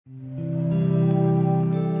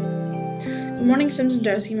Good morning, Sims and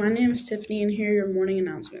Darcy. My name is Tiffany, and here are your morning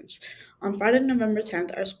announcements. On Friday, November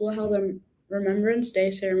 10th, our school held a Remembrance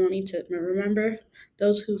Day ceremony to remember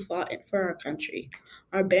those who fought for our country.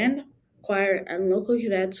 Our band, choir, and local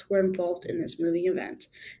cadets were involved in this moving event.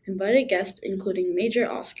 Invited guests, including Major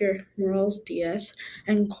Oscar Morales Diaz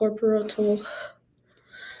and Corporal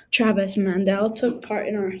Travis Mandel, took part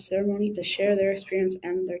in our ceremony to share their experience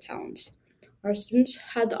and their talents. Our students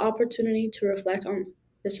had the opportunity to reflect on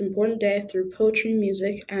this important day through poetry,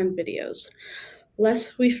 music, and videos.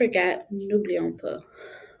 Lest we forget, n'oublions pas.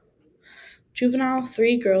 Juvenile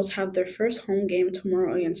 3 girls have their first home game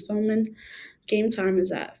tomorrow against Filman. Game time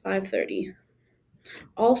is at 5:30.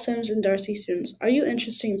 All Sims and Darcy students, are you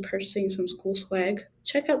interested in purchasing some school swag?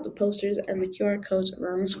 Check out the posters and the QR codes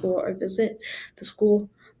around the school or visit the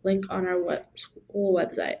school link on our school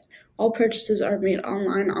website. All purchases are made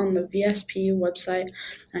online on the VSP website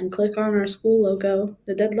and click on our school logo.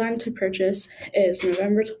 The deadline to purchase is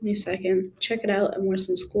November 22nd. Check it out and wear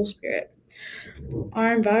some school spirit.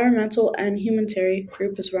 Our environmental and humanitarian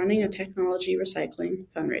group is running a technology recycling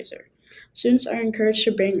fundraiser. Students are encouraged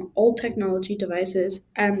to bring old technology devices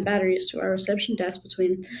and batteries to our reception desk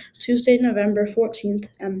between Tuesday, November 14th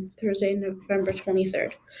and Thursday, November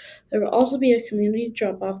 23rd. There will also be a community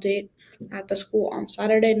drop-off date at the school on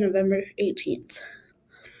Saturday, November 18th.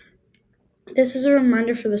 This is a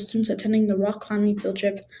reminder for the students attending the rock climbing field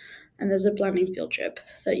trip and the ziplining field trip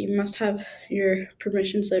that you must have your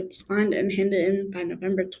permission slips signed and handed in by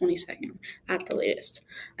November 22nd at the latest.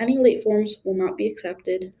 Any late forms will not be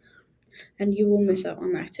accepted, and you will miss out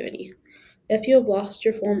on the activity. If you have lost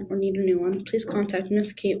your form or need a new one, please contact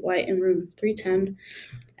Miss Kate White in room 310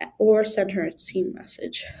 or send her a team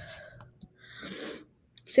message.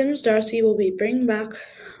 Sims Darcy will be bringing back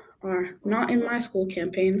our Not in My School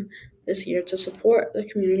campaign this year to support the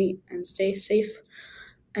community and stay safe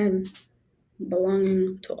and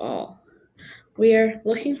belonging to all. We are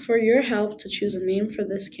looking for your help to choose a name for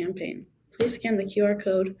this campaign. Please scan the QR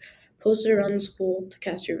code posted around the school to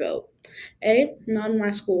cast your vote. A, not in my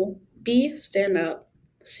school. B, stand up.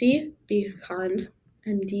 C, be kind.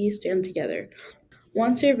 And D, stand together.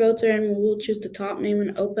 Once your votes are in, we will choose the top name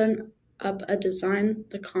and open up a design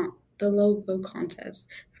the logo contest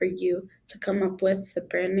for you to come up with the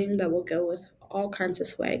brand name that will go with all kinds of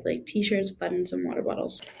swag like t-shirts, buttons, and water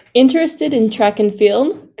bottles. Interested in track and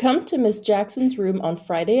field? Come to Miss Jackson's room on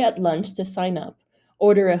Friday at lunch to sign up.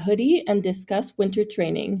 Order a hoodie and discuss winter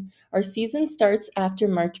training. Our season starts after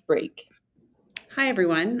March break. Hi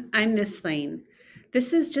everyone, I'm Miss Lane.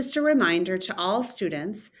 This is just a reminder to all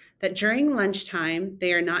students that during lunchtime,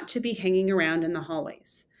 they are not to be hanging around in the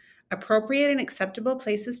hallways. Appropriate and acceptable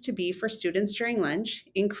places to be for students during lunch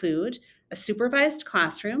include a supervised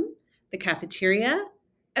classroom, the cafeteria,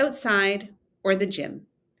 outside, or the gym.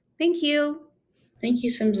 Thank you. Thank you,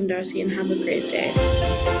 Sims and Darcy, and have a great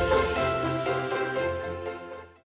day.